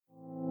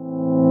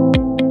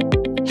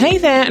Hey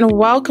there, and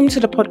welcome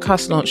to the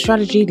Podcast Launch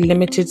Strategy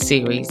Limited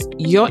series.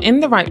 You're in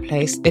the right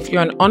place if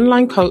you're an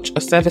online coach or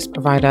service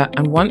provider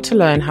and want to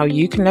learn how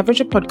you can leverage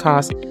a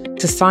podcast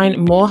to sign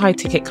more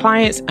high-ticket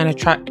clients and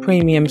attract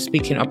premium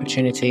speaking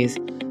opportunities.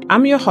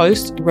 I'm your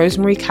host,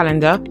 Rosemary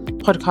Calendar,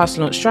 podcast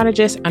launch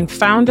strategist and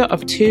founder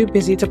of Too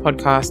Busy to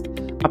Podcast,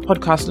 a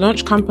podcast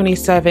launch company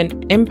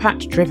serving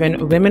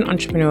impact-driven women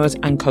entrepreneurs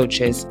and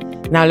coaches.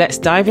 Now let's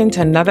dive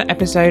into another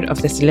episode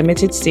of this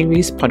limited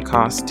series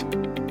podcast.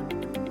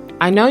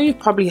 I know you've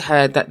probably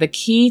heard that the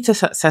key to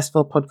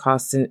successful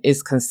podcasting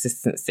is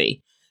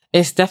consistency.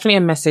 It's definitely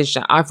a message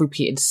that I've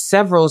repeated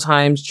several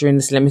times during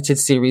this limited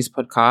series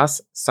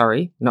podcast.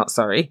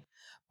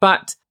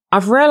 But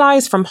I've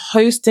realized from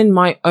hosting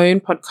my own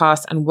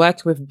podcast and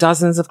working with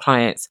dozens of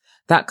clients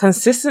that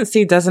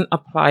consistency doesn't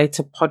apply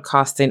to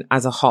podcasting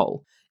as a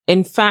whole.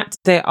 In fact,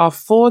 there are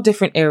 4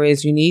 different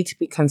areas you need to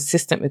be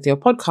consistent with your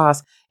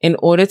podcast in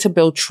order to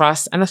build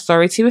trust and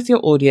authority with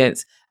your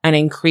audience and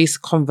increase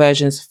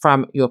conversions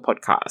from your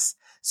podcast.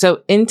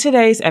 So in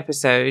this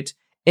episode,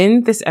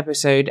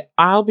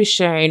 I'll be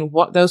sharing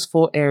what those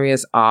 4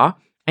 areas are.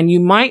 And you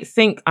might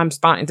think I'm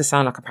starting to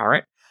sound like a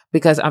parrot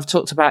because I've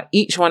talked about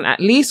each one at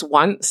least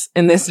once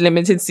in this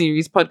limited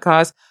series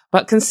podcast.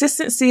 But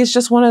consistency is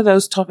just one of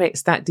those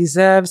topics that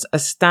deserves a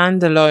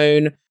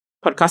standalone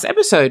podcast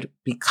episode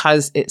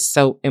because it's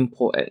so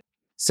important.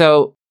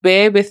 So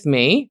bear with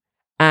me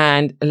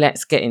and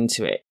let's get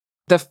into it.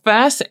 The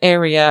first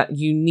area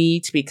you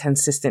need to be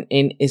consistent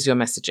in is your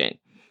messaging.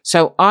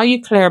 So are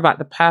you clear about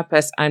the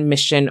purpose and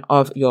mission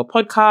of your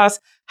podcast?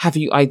 Have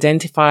you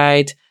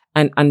identified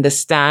and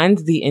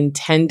understand the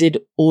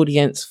intended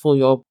audience for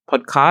your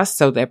podcast?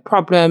 So their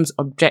problems,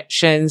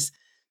 objections,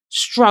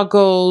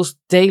 struggles,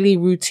 daily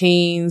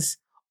routines,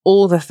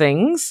 all the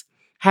things.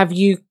 Have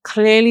you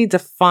clearly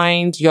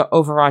defined your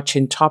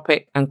overarching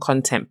topic and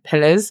content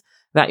pillars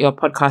that your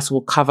podcast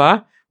will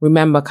cover?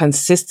 Remember,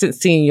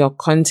 consistency in your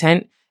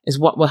content is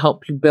what will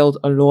help you build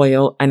a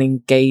loyal and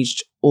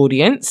engaged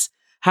audience.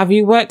 Have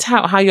you worked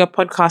out how your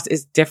podcast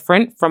is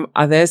different from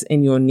others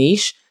in your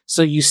niche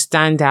so you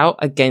stand out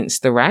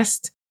against the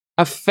rest?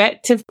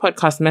 Effective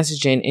podcast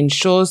messaging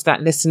ensures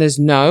that listeners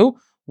know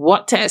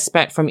what to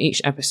expect from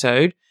each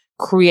episode,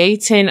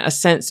 creating a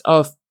sense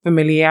of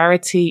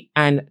familiarity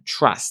and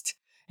trust.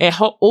 It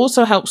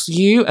also helps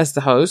you as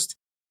the host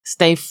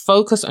stay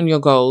focused on your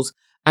goals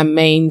and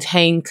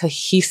maintain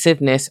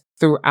cohesiveness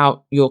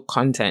throughout your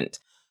content.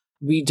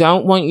 We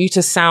don't want you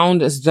to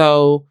sound as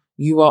though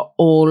you are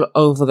all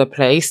over the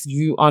place.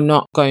 You are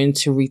not going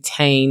to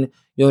retain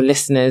your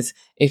listeners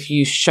if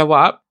you show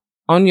up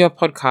on your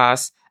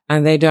podcast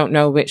and they don't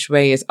know which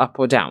way is up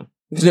or down.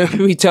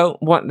 We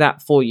don't want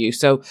that for you.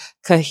 So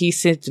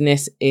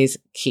cohesiveness is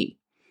key.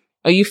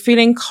 Are you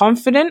feeling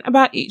confident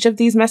about each of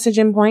these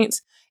messaging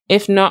points?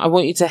 If not, I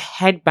want you to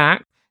head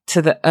back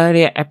to the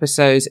earlier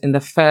episodes in the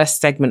first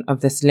segment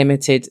of this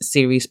limited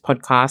series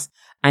podcast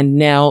and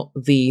nail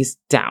these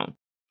down.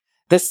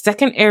 The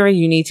second area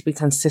you need to be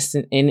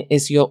consistent in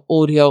is your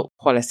audio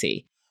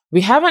quality.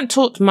 We haven't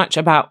talked much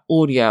about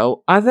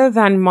audio other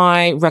than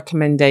my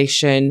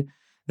recommendation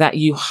that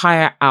you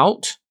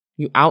outsource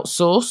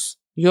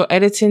your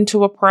editing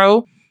to a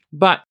pro,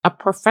 but a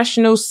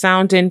professional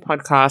sounding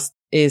podcast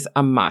is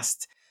a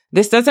must.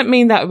 This doesn't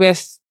mean that we're,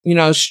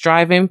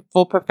 striving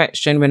for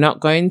perfection. We're not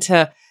going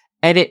to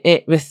edit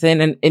it within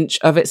an inch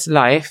of its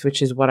life,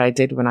 which is what I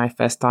did when I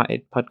first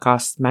started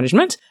podcast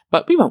management,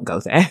 but we won't go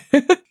there.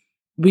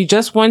 We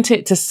just want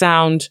it to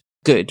sound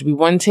good. We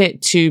want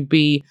it to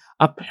be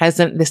a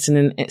pleasant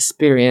listening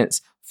experience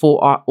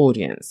for our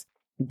audience.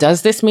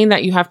 Does this mean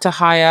that you have to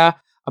hire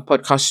a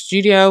podcast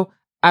studio?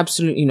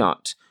 Absolutely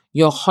not.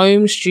 Your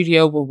home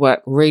studio will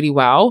work really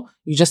well.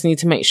 You just need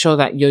to make sure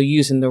that you're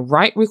using the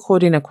right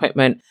recording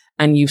equipment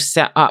and you've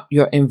set up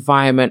your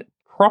environment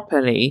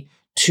properly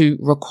to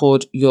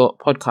record your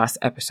podcast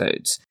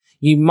episodes.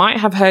 You might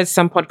have heard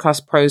some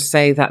podcast pros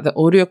say that the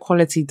audio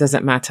quality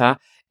doesn't matter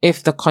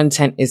if the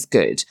content is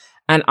good.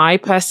 And I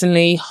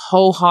personally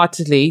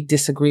wholeheartedly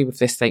disagree with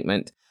this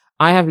statement.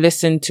 I have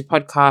listened to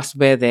podcasts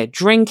where they're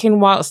drinking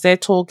whilst they're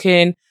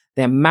talking.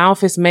 Their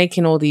mouth is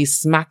making all these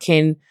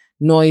smacking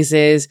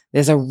noises.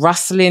 There's a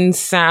rustling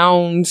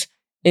sound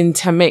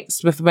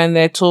intermixed with when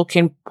they're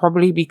talking,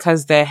 probably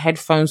because their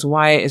headphones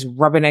wire is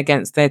rubbing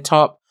against their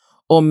top.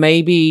 Or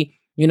maybe,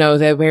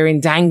 they're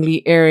wearing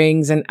dangly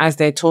earrings and as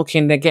they're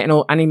talking, they're getting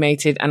all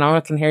animated and all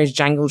I can hear is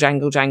jangle,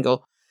 jangle,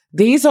 jangle.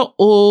 These are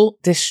all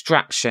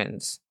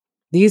distractions.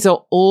 These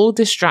are all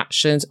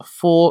distractions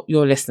for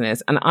your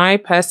listeners. And I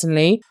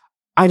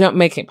don't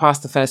make it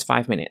past the first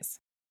 5 minutes.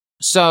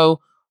 So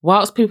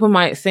whilst people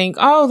might think,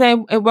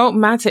 it won't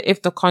matter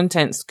if the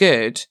content's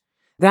good,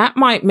 that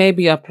might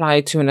maybe apply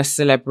to a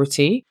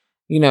celebrity,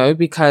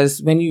 because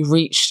when you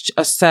reached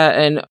a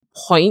certain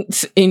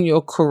point in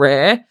your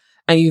career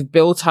and you've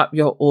built up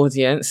your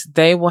audience,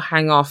 they will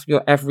hang off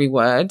your every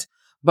word.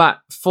 But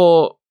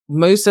for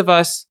most of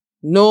us,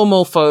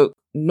 normal folk,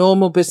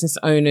 normal business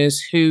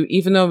owners who,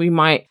 even though we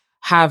might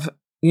have,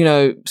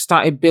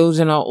 started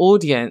building our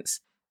audience,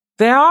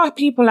 there are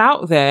people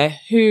out there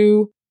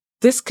who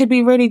this could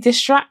be really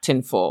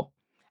distracting for.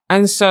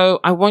 And so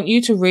I want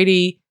you to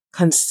really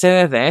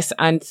consider this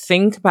and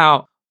think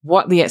about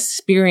what the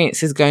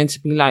experience is going to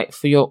be like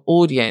for your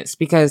audience,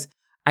 because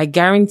I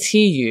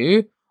guarantee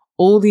you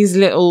all these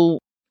little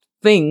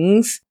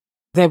things,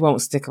 they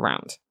won't stick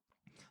around.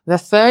 The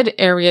third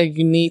area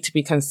you need to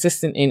be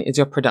consistent in is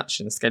your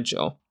production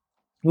schedule.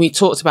 We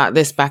talked about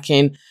this back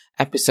in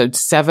episode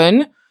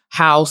 7,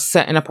 how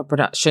setting up a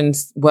production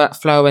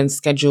workflow and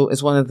schedule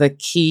is one of the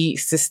key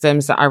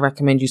systems that I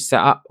recommend you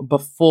set up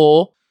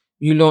before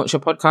you launch your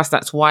podcast.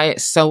 That's why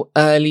it's so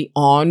early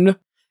on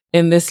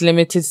in this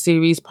limited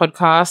series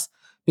podcast,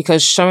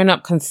 because showing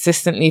up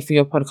consistently for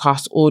your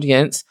podcast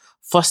audience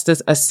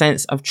fosters a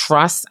sense of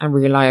trust and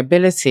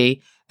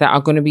reliability that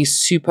are going to be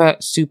super,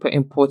 super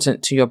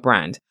important to your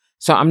brand.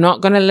 So I'm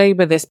not going to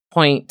labor this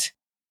point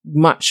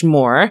much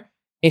more.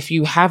 If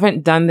you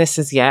haven't done this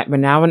as yet, we're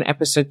now on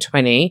episode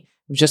 20.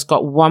 We've just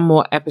got one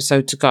more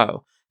episode to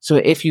go. So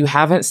if you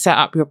haven't set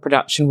up your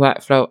production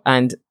workflow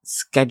and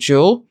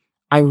schedule,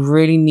 I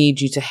really need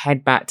you to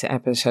head back to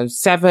episode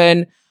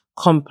 7,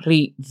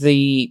 complete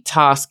the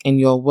task in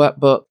your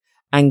workbook,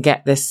 and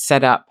get this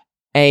set up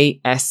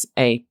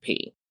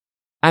ASAP.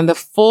 And the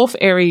fourth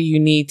area you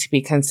need to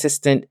be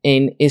consistent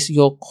in is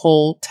your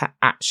call to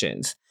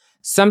actions.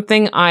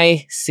 Something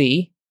I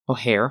see or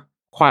hear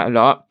quite a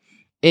lot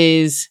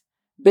is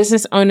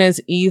business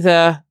owners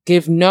either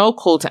give no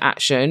call to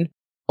action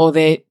or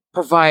they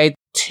provide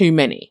too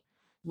many.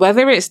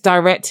 Whether it's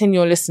directing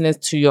your listeners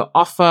to your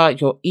offer,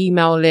 your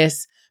email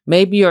list,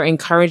 maybe you're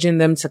encouraging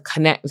them to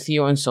connect with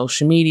you on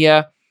social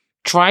media,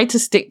 try to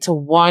stick to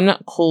one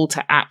call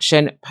to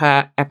action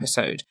per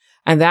episode.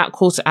 And that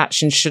call to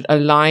action should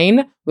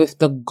align with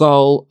the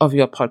goal of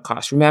your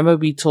podcast. Remember,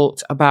 we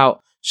talked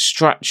about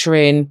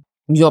structuring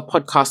your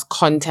podcast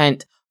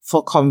content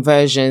for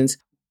conversions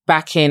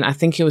back in, I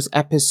think it was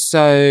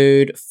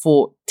episode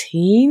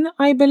 14,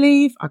 I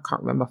believe. I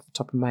can't remember off the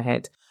top of my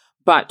head,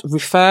 but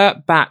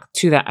refer back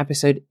to that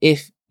episode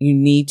if you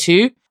need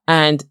to,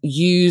 and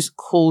use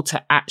call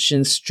to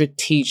action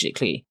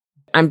strategically.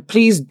 And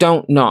please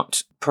don't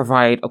not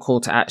provide a call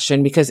to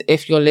action, because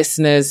if your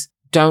listeners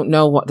don't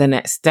know what the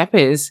next step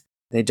is,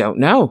 they don't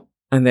know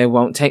and they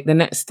won't take the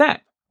next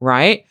step,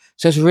 right?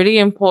 So it's really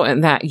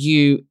important that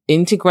you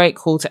integrate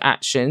call to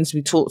actions.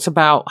 We talked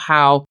about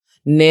how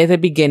near the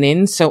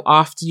beginning, so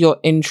after your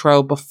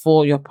intro,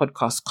 before your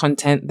podcast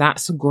content,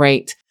 that's a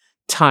great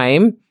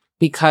time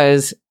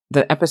because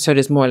the episode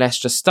is more or less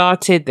just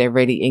started. They're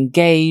really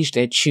engaged.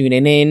 They're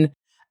tuning in.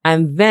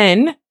 And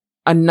then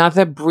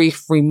another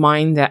brief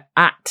reminder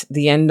at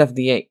the end of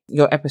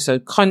your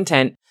episode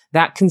content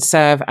that can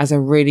serve as a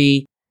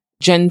really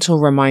gentle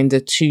reminder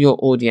to your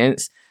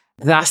audience,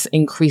 thus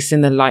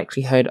increasing the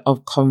likelihood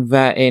of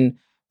converting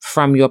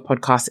from your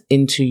podcast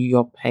into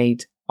your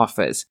paid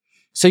offers.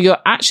 So your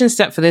action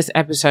step for this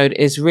episode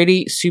is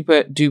really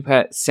super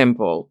duper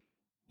simple.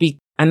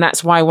 And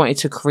that's why I wanted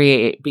to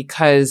create it,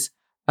 because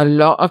a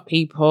lot of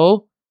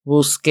people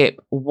will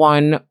skip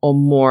one or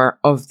more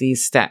of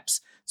these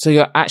steps. So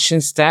your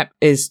action step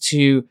is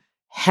to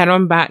head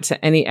on back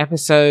to any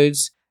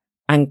episodes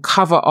and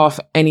cover off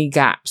any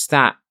gaps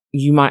that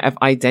you might have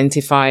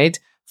identified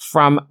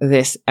from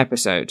this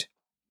episode.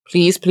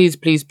 Please, please,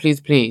 please, please,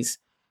 please.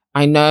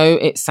 I know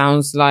it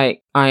sounds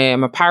like I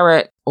am a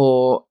parrot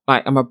or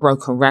like I'm a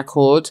broken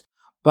record,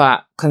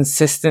 but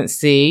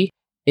consistency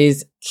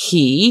is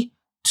key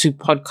to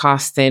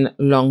podcasting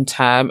long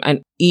term.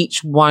 And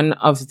each one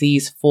of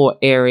these 4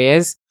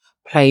 areas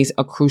plays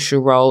a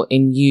crucial role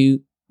in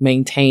you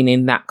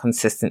maintaining that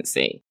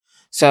consistency.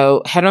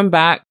 So head on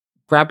back,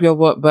 grab your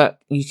workbook.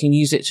 You can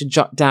use it to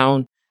jot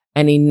down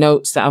any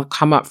notes that have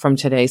come up from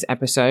today's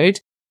episode.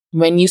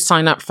 When you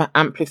sign up for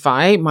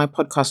Amplify, my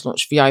podcast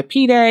launch VIP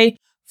day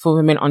for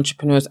women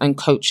entrepreneurs and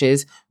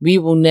coaches, we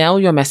will nail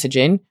your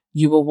messaging.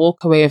 You will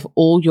walk away with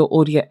all your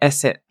audio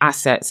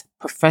assets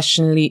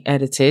professionally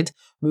edited.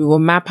 We will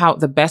map out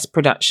the best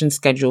production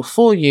schedule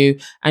for you,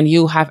 and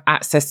you'll have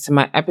access to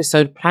my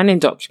episode planning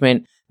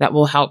document that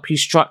will help you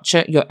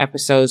structure your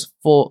episodes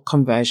for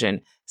conversion,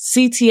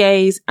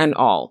 CTAs and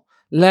all.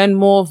 Learn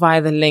more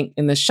via the link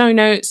in the show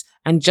notes.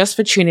 And just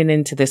for tuning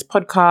into this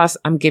podcast,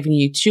 I'm giving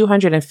you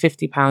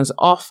 £250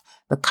 off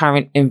the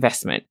current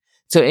investment.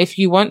 So if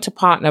you want to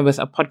partner with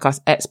a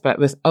podcast expert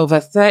with over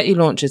 30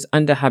 launches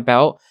under her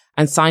belt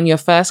and sign your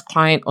first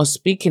client or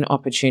speaking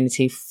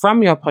opportunity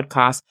from your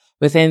podcast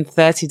within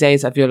 30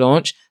 days of your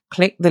launch,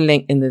 click the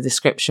link in the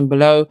description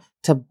below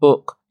to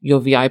book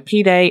your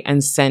VIP day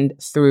and send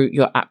through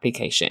your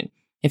application.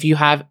 If you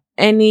have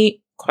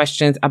any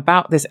questions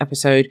about this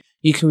episode,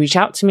 you can reach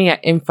out to me at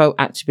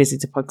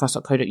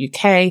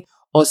info@toobusytopodcast.co.uk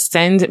or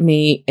send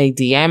me a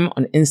DM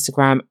on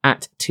Instagram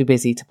at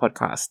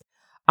toobusytopodcast.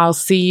 I'll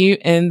see you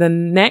in the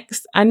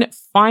next and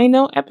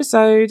final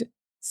episode.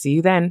 See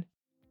you then.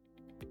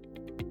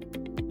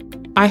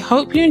 I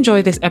hope you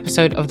enjoyed this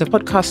episode of the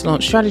Podcast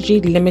Launch Strategy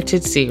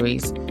Limited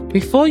series.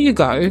 Before you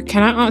go,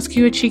 can I ask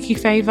you a cheeky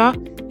favor?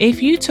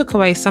 if you took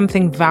away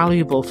something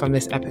valuable from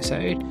this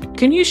episode,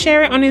 can you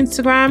share it on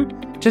Instagram?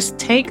 Just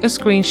take a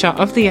screenshot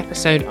of the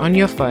episode on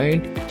your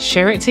phone,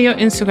 share it to your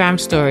Instagram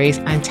stories,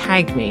 and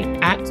tag me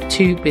at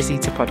Too Busy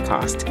to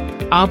Podcast.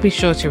 I'll be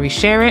sure to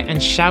reshare it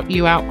and shout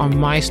you out on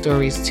my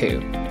stories too.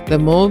 The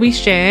more we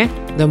share,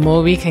 the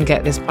more we can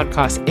get this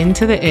podcast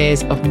into the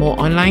ears of more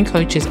online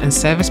coaches and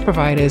service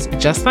providers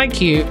just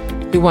like you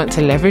who want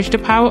to leverage the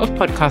power of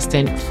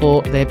podcasting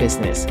for their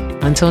business.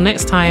 Until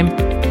next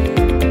time.